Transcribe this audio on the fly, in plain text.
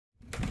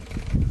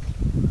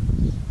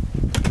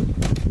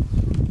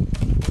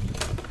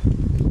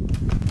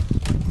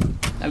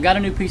I've got a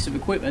new piece of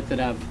equipment that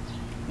I've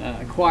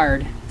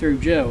acquired through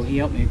Joe. He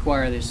helped me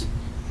acquire this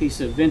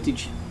piece of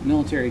vintage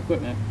military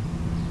equipment.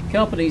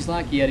 Companies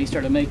like Yeti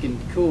started making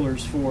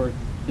coolers for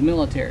the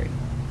military,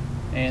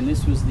 and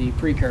this was the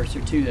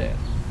precursor to that,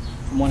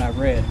 from what I've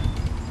read.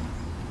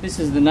 This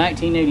is the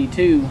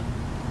 1982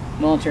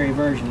 military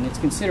version. It's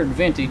considered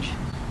vintage.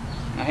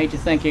 I hate to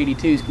think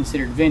 82 is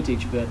considered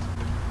vintage, but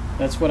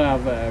that's what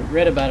I've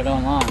read about it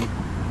online.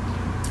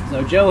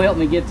 So Joe helped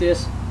me get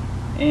this,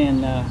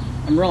 and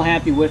I'm real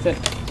happy with it.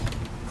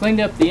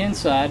 Cleaned up the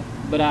inside,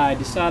 but I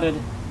decided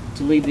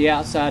to leave the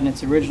outside in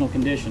its original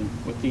condition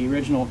with the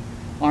original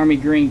Army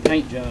green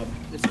paint job.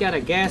 It's got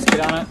a gasket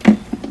on it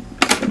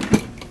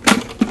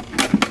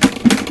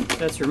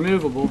that's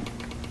removable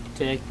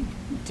to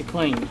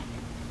clean.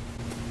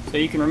 So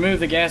you can remove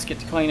the gasket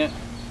to clean it,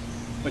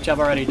 which I've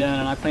already done,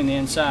 and I cleaned the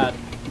inside.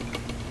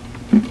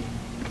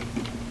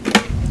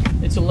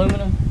 It's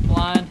aluminum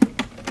lined.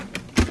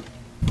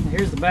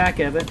 Here's the back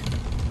of it.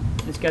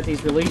 It's got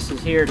these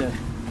releases here to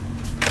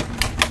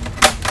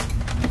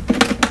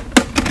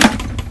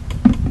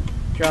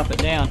drop it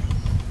down,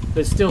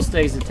 but it still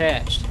stays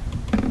attached.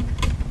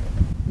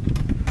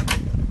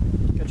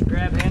 Got your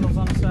grab handles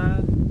on the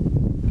side.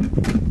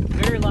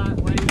 Very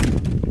lightweight.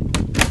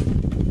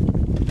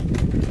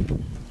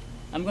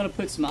 I'm going to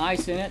put some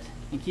ice in it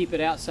and keep it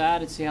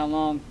outside and see how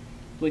long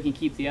we can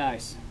keep the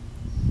ice.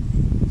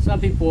 Some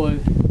people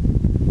have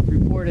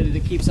reported that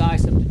it keeps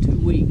ice up to 2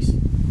 weeks,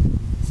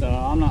 so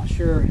I'm not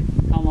sure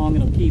how long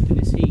it'll keep in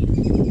this heat.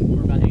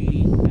 We're about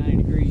 80, 90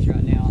 degrees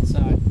right now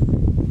outside,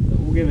 but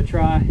we'll give it a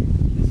try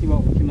and see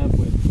what we come up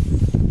with.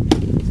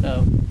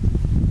 So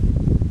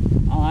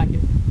I like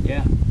it,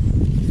 yeah.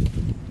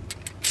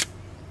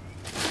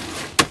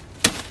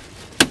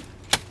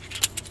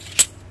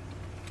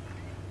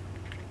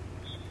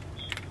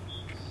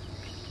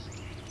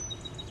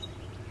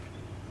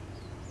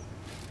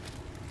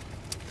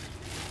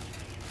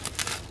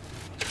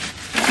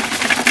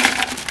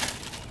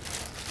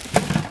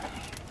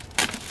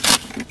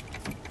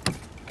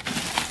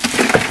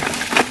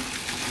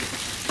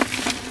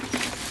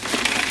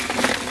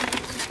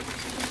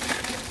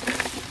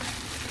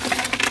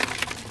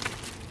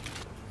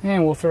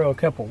 And we'll throw a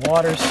couple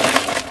waters in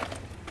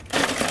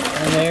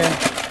there,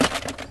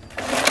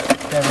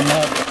 cover them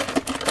up,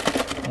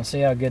 and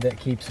see how good that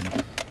keeps them.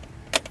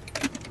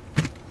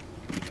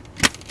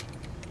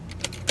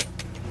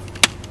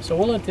 So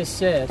we'll let this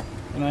set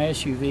in my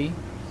SUV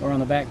or on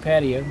the back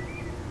patio,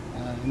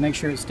 make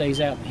sure it stays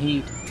out in the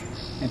heat,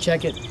 and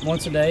check it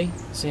once a day,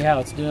 see how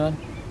it's doing,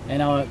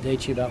 and I'll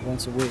update you about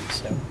once a week.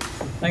 So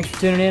thanks for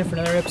tuning in for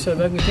another episode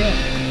of Ugly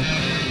Tent.